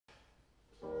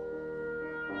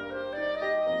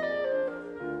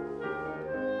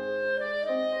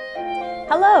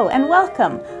Hello and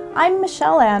welcome. I'm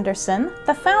Michelle Anderson,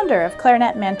 the founder of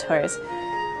Clarinet Mentors.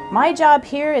 My job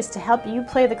here is to help you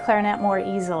play the clarinet more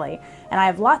easily, and I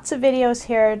have lots of videos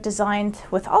here designed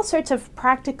with all sorts of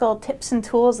practical tips and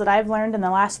tools that I've learned in the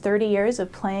last 30 years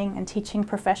of playing and teaching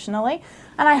professionally,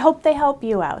 and I hope they help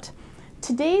you out.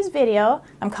 Today's video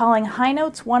I'm calling High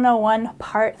Notes 101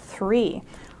 Part 3.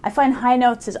 I find high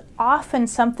notes is often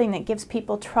something that gives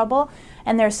people trouble,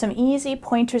 and there's some easy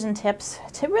pointers and tips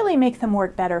to really make them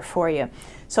work better for you.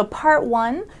 So part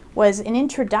 1 was an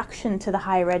introduction to the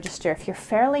high register. If you're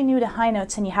fairly new to high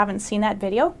notes and you haven't seen that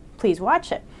video, please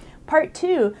watch it. Part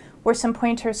 2 were some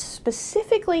pointers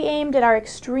specifically aimed at our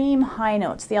extreme high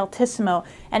notes, the altissimo,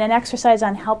 and an exercise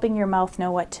on helping your mouth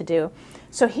know what to do.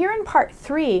 So here in part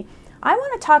 3, I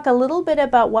want to talk a little bit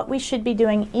about what we should be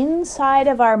doing inside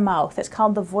of our mouth. It's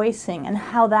called the voicing and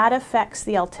how that affects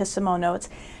the altissimo notes.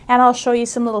 And I'll show you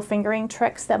some little fingering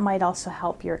tricks that might also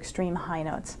help your extreme high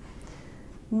notes.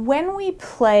 When we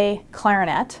play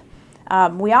clarinet,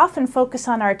 we often focus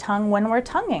on our tongue when we're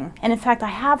tonguing. And in fact, I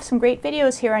have some great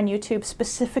videos here on YouTube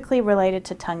specifically related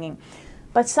to tonguing.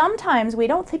 But sometimes we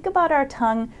don't think about our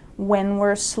tongue when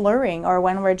we're slurring or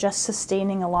when we're just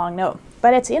sustaining a long note.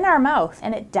 But it's in our mouth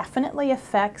and it definitely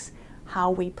affects how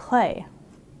we play.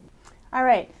 All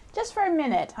right, just for a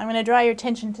minute, I'm going to draw your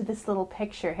attention to this little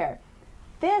picture here.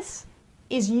 This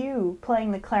is you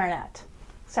playing the clarinet.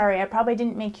 Sorry, I probably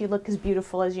didn't make you look as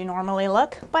beautiful as you normally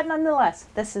look, but nonetheless,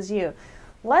 this is you.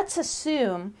 Let's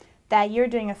assume that you're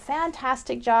doing a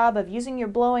fantastic job of using your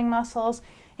blowing muscles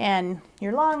and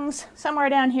your lungs somewhere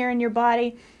down here in your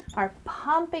body are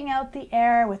pumping out the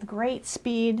air with great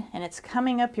speed, and it's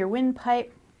coming up your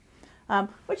windpipe,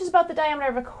 which is about the diameter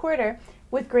of a quarter,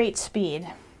 with great speed.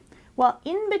 Well,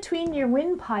 in between your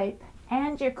windpipe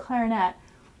and your clarinet,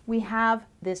 we have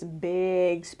this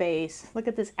big space. Look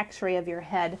at this x-ray of your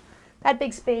head. That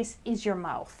big space is your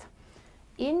mouth.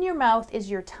 In your mouth is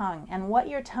your tongue, and what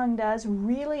your tongue does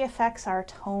really affects our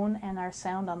tone and our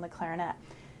sound on the clarinet.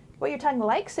 What your tongue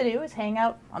likes to do is hang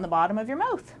out on the bottom of your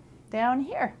mouth, down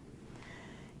here.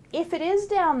 If it is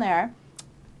down there,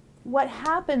 what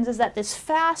happens is that this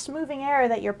fast-moving air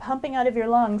that you're pumping out of your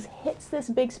lungs hits this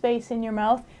big space in your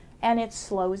mouth and it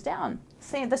slows down.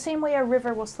 The same way a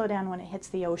river will slow down when it hits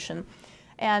the ocean.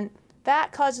 And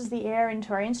that causes the air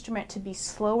into our instrument to be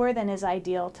slower than is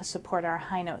ideal to support our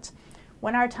high notes.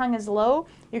 When our tongue is low,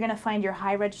 you're going to find your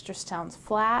high register sounds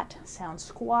flat, sounds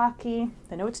squawky,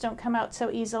 the notes don't come out so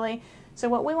easily. So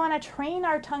what we want to train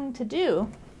our tongue to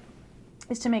do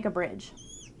is to make a bridge.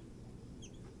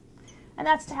 And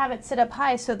that's to have it sit up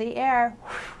high so the air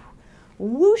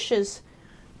whooshes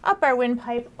up our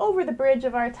windpipe, over the bridge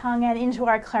of our tongue and into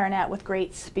our clarinet with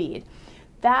great speed.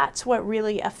 That's what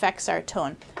really affects our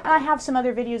tone. And I have some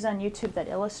other videos on YouTube that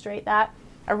illustrate that.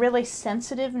 A really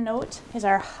sensitive note is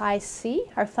our high C,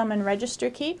 our thumb and register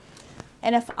key.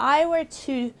 And if I were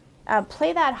to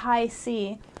play that high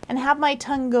C and have my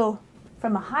tongue go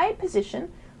from a high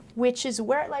position, which is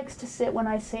where it likes to sit when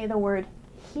I say the word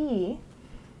he,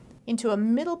 into a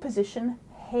middle position,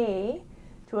 hey,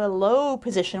 to a low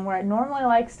position where it normally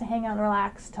likes to hang out and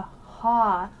relax, to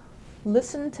ha,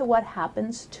 listen to what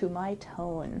happens to my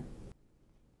tone.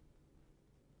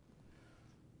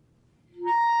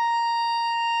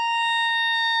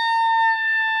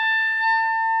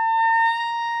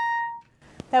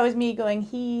 That was me going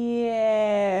he,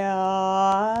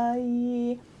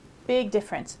 big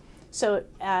difference. So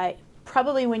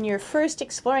probably when you're first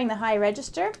exploring the high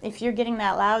register, if you're getting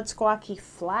that loud, squawky,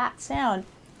 flat sound,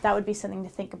 that would be something to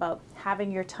think about,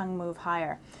 having your tongue move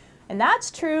higher. And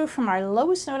that's true from our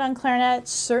lowest note on clarinet,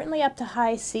 certainly up to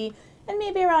high C, and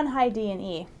maybe around high D and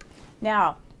E.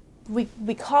 Now, we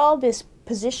call this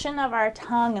position of our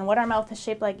tongue and what our mouth is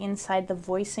shaped like inside the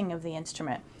voicing of the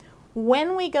instrument.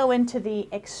 When we go into the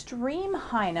extreme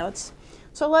high notes,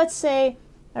 so let's say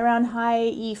around high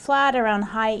E flat, around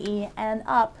high E and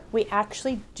up, we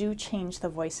actually do change the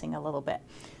voicing a little bit.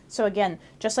 So again,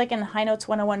 just like in High Notes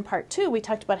 101 Part 2, we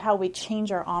talked about how we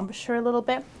change our embouchure a little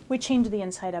bit. We change the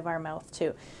inside of our mouth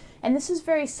too. And this is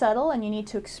very subtle and you need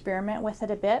to experiment with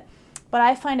it a bit. But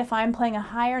I find if I'm playing a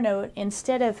higher note,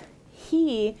 instead of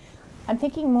he, I'm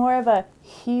thinking more of a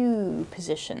hew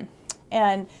position.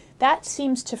 And that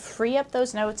seems to free up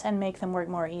those notes and make them work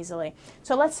more easily.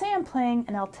 So let's say I'm playing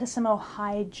an altissimo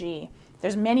high G.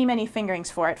 There's many, many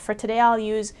fingerings for it. For today I'll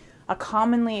use a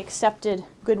commonly accepted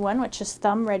good one, which is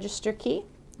thumb register key,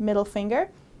 middle finger,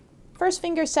 first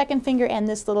finger, second finger, and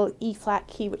this little E flat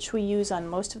key, which we use on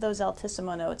most of those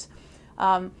altissimo notes.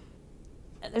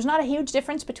 There's not a huge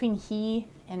difference between he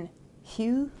and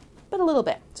hew, but a little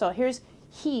bit. So here's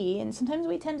he, and sometimes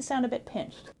we tend to sound a bit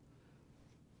pinched.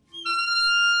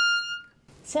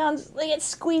 sounds like it's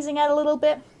squeezing out a little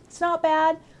bit. It's not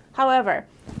bad. However,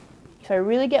 if I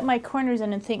really get my corners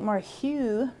in and think more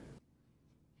hue,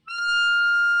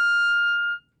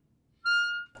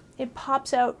 it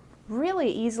pops out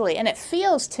really easily, and it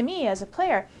feels to me as a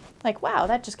player like, wow,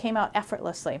 that just came out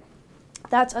effortlessly.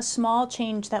 That's a small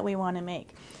change that we want to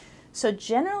make. So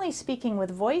generally speaking, with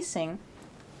voicing,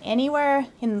 anywhere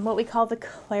in what we call the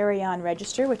clarion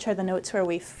register, which are the notes where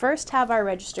we first have our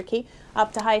register key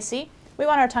up to high C, we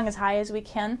want our tongue as high as we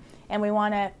can, and we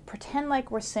want to pretend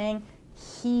like we're saying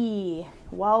he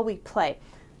while we play.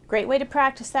 Great way to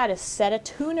practice that is set a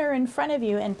tuner in front of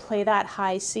you and play that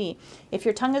high C. If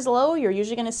your tongue is low, you're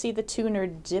usually going to see the tuner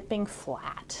dipping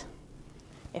flat.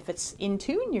 If it's in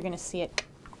tune, you're going to see it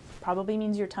probably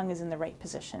means your tongue is in the right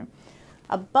position.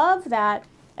 Above that,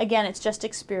 again, it's just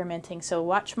experimenting. So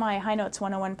watch my High Notes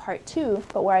 101 Part 2,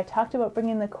 but where I talked about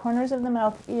bringing the corners of the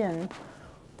mouth in,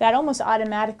 that almost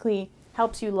automatically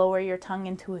helps you lower your tongue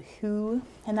into a hoo,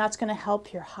 and that's going to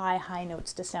help your high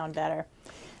notes to sound better.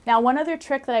 Now, one other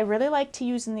trick that I really like to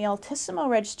use in the altissimo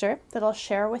register that I'll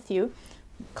share with you,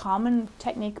 common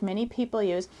technique many people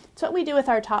use, it's what we do with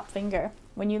our top finger.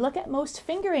 When you look at most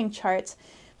fingering charts,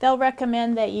 they'll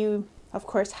recommend that you, of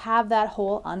course, have that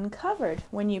hole uncovered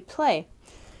when you play.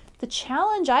 The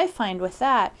challenge I find with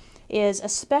that is,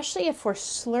 especially if we're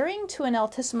slurring to an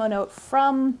altissimo note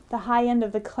from the high end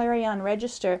of the clarion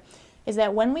register, is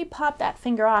that when we pop that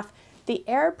finger off, the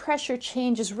air pressure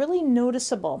change is really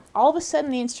noticeable. All of a sudden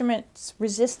the instrument's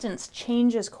resistance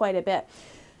changes quite a bit,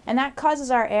 and that causes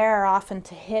our air often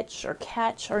to hitch or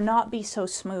catch or not be so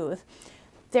smooth.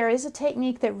 There is a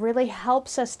technique that really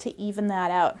helps us to even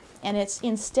that out, and it's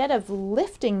instead of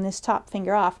lifting this top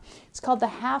finger off, it's called the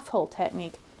half hole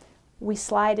technique. We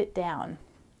slide it down.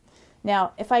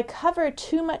 Now, if I cover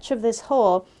too much of this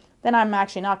hole, then I'm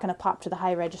actually not going to pop to the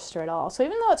high register at all. So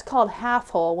even though it's called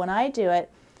half hole, when I do it,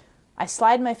 I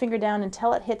slide my finger down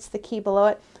until it hits the key below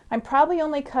it. I'm probably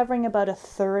only covering about a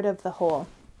third of the hole.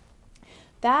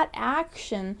 That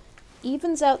action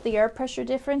evens out the air pressure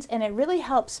difference, and it really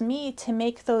helps me to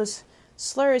make those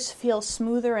slurs feel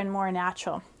smoother and more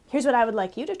natural. Here's what I would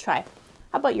like you to try.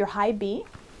 How about your high B,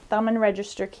 thumb and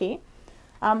register key,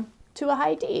 to a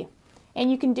high D? And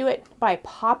you can do it by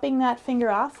popping that finger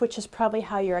off, which is probably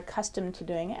how you're accustomed to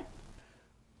doing it.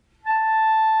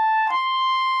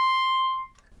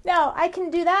 Now, I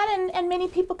can do that, and many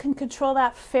people can control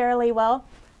that fairly well.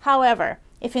 However,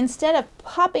 if instead of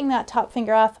popping that top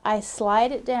finger off, I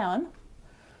slide it down,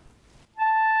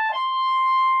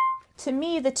 to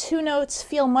me, the two notes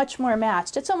feel much more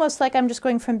matched. It's almost like I'm just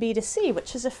going from B to C,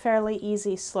 which is a fairly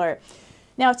easy slur.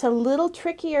 Now, it's a little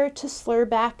trickier to slur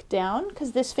back down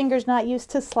because this finger's not used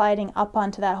to sliding up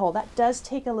onto that hole. That does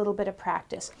take a little bit of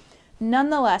practice.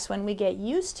 Nonetheless, when we get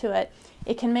used to it,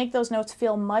 it can make those notes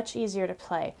feel much easier to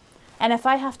play. And if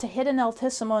I have to hit an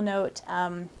altissimo note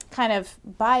kind of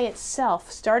by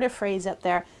itself, start a phrase up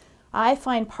there, I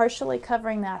find partially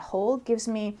covering that hole gives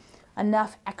me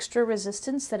enough extra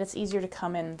resistance that it's easier to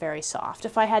come in very soft.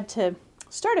 If I had to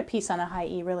start a piece on a high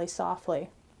E really softly,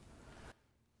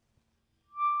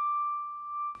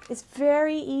 it's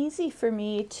very easy for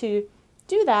me to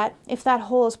do that if that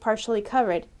hole is partially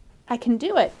covered. I can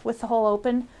do it with the hole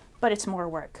open, but it's more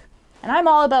work. And I'm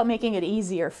all about making it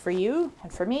easier for you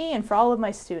and for me and for all of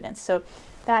my students. So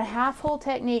that half hole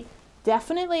technique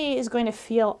definitely is going to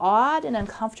feel odd and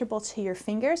uncomfortable to your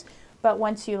fingers, but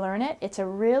once you learn it, it's a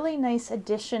really nice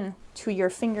addition to your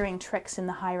fingering tricks in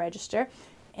the high register,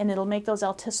 and it'll make those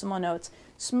altissimo notes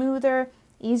smoother,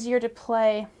 easier to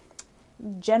play.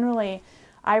 Generally,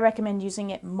 I recommend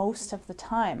using it most of the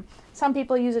time. Some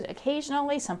people use it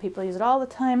occasionally, some people use it all the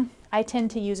time. I tend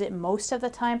to use it most of the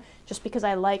time just because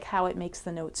I like how it makes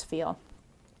the notes feel.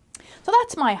 So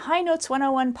that's my High Notes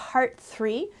 101 Part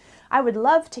 3. I would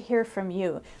love to hear from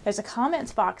you. There's a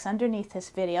comments box underneath this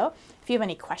video. If you have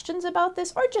any questions about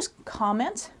this or just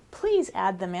comments, please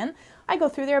add them in. I go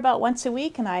through there about once a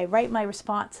week and I write my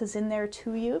responses in there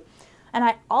to you. And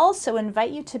I also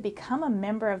invite you to become a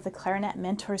member of the Clarinet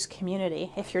Mentors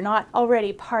community if you're not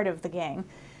already part of the gang.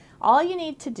 All you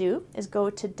need to do is go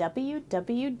to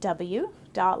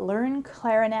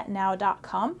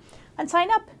www.learnclarinetnow.com and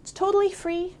sign up. It's totally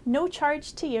free, no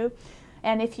charge to you.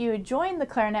 And if you join the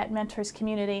Clarinet Mentors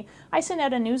community, I send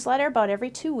out a newsletter about every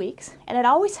 2 weeks, and it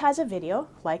always has a video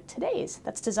like today's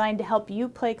that's designed to help you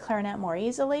play clarinet more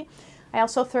easily. I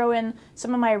also throw in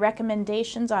some of my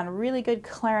recommendations on really good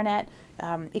clarinet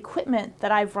equipment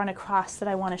that I've run across that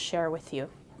I want to share with you.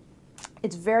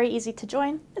 It's very easy to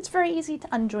join. It's very easy to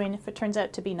unjoin if it turns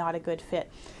out to be not a good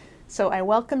fit. So I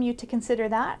welcome you to consider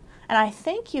that, and I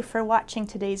thank you for watching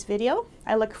today's video.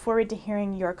 I look forward to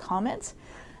hearing your comments,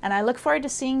 and I look forward to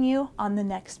seeing you on the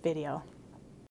next video.